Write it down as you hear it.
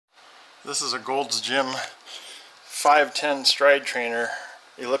This is a Gold's Gym 510 stride trainer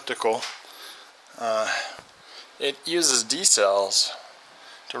elliptical. It uses D cells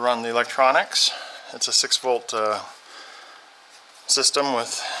to run the electronics. It's a 6-volt system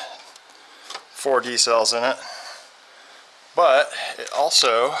with 4 D cells in it. But it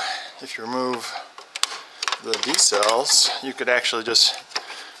also, if you remove the D cells, you could actually just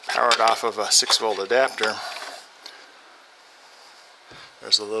power it off of a 6-volt adapter.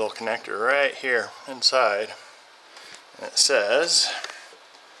 There's a little connector right here inside, and it says,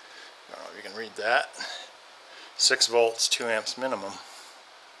 I don't know if you can read that, 6 volts, 2 amps minimum.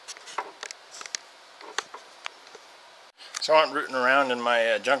 So I went rooting around in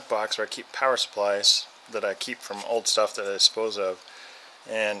my junk box where I keep power supplies that I keep from old stuff that I dispose of,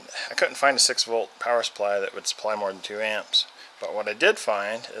 and I couldn't find a 6-volt power supply that would supply more than 2 amps. But what I did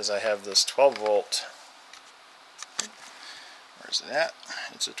find is I have this 12-volt, where's it at?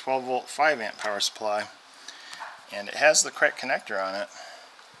 It's a 12-volt 5-amp power supply, and it has the correct connector on it.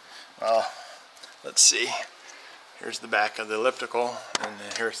 Well, let's see. Here's the back of the elliptical, and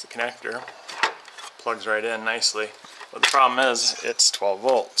then here's the connector. Plugs right in nicely. But the problem is, it's 12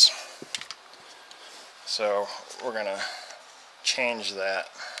 volts. So we're going to change that.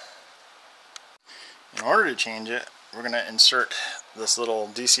 In order to change it, we're going to insert this little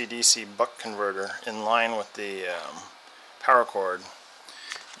DC-DC buck converter in line with the power cord.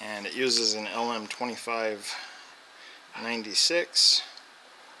 And it uses an LM2596,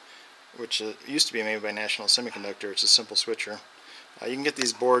 which used to be made by National Semiconductor. It's a simple switcher. You can get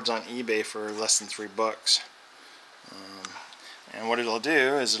these boards on eBay for less than $3. And what it'll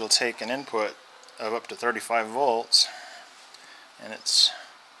do is it'll take an input of up to 35 volts, and it's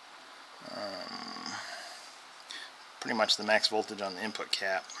pretty much the max voltage on the input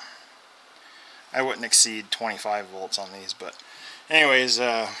cap. I wouldn't exceed 25 volts on these, but anyways,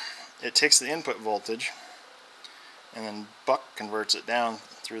 it takes the input voltage and then buck converts it down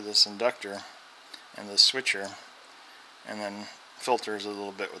through this inductor and this switcher, and then filters a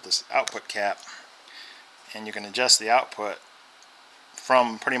little bit with this output cap, and you can adjust the output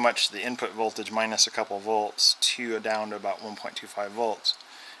from pretty much the input voltage minus a couple volts to down to about 1.25 volts,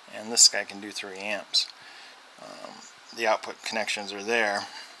 and this guy can do 3 amps. The output connections are there.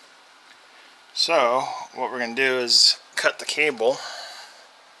 So what we're going to do is cut the cable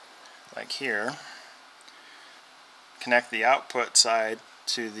like here, connect the output side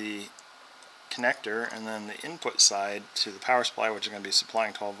to the connector, and then the input side to the power supply, which is going to be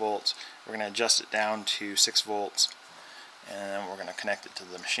supplying 12 volts. We're going to adjust it down to 6 volts, and then we're going to connect it to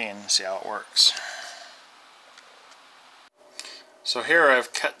the machine and see how it works. So here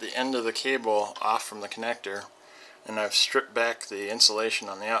I've cut the end of the cable off from the connector, and I've stripped back the insulation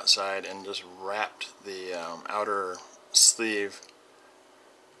on the outside and just wrapped the outer sleeve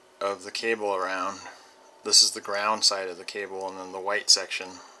of the cable around. This is the ground side of the cable, and then the white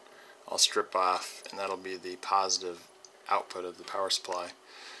section I'll strip off, and that'll be the positive output of the power supply.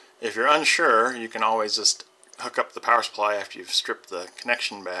 If you're unsure, you can always just hook up the power supply after you've stripped the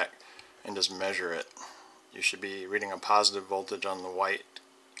connection back and just measure it. You should be reading a positive voltage on the white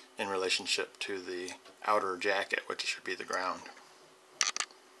in relationship to the outer jacket, which should be the ground.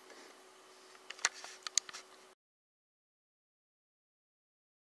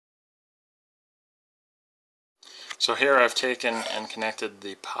 So here I've taken and connected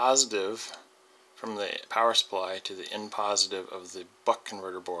the positive from the power supply to the in positive of the buck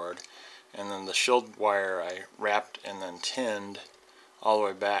converter board, and then the shield wire I wrapped and then tinned all the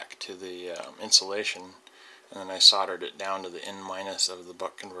way back to the insulation, and then I soldered it down to the in minus of the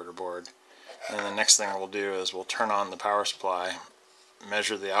buck converter board. And the next thing we'll do is we'll turn on the power supply,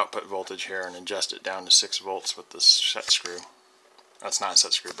 measure the output voltage here, and adjust it down to 6 volts with this set screw. That's not a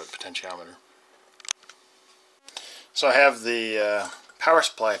set screw, but potentiometer. So I have the power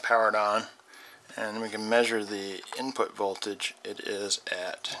supply powered on, and we can measure the input voltage. It is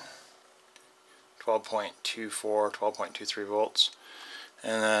at 12.24, 12.23 volts,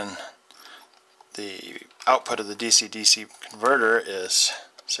 and then the output of the DC-DC converter is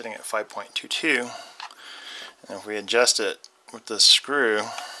sitting at 5.22, and if we adjust it with this screw,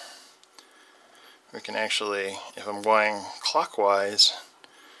 we can actually, if I'm going clockwise,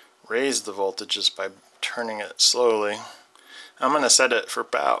 raise the voltage just by turning it slowly. I'm going to set it for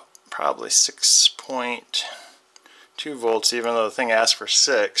about probably 6.2 volts, even though the thing asks for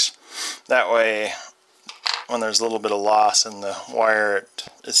 6. That way, when there's a little bit of loss in the wire, it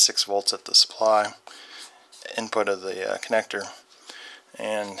is 6 volts at the supply input of the connector.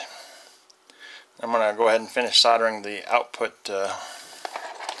 And I'm going to go ahead and finish soldering the output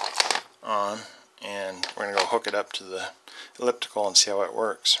on, and we're going to go hook it up to the elliptical and see how it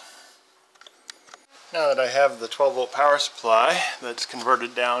works. Now that I have the 12 volt power supply that's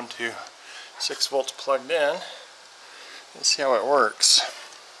converted down to 6 volts plugged in, let's see how it works.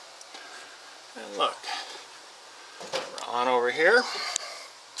 And look, we're on over here.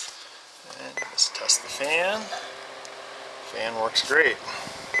 And let's test the fan. Fan works great.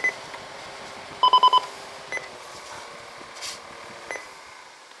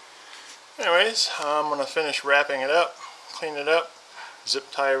 Anyways, I'm going to finish wrapping it up, clean it up,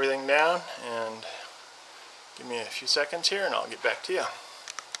 zip tie everything down, and give me a few seconds here and I'll get back to you.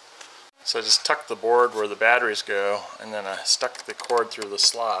 So I just tucked the board where the batteries go, and then I stuck the cord through the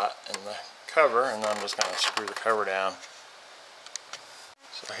slot in the cover, and then I'm just going to screw the cover down.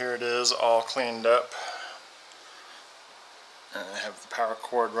 So here it is, all cleaned up. And I have the power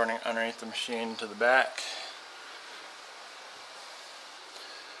cord running underneath the machine to the back.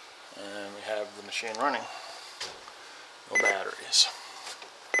 And we have the machine running. No batteries.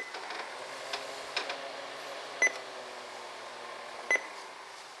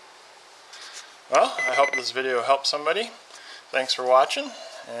 Well, I hope this video helped somebody. Thanks for watching,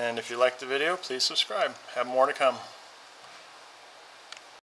 and if you liked the video, please subscribe. Have more to come.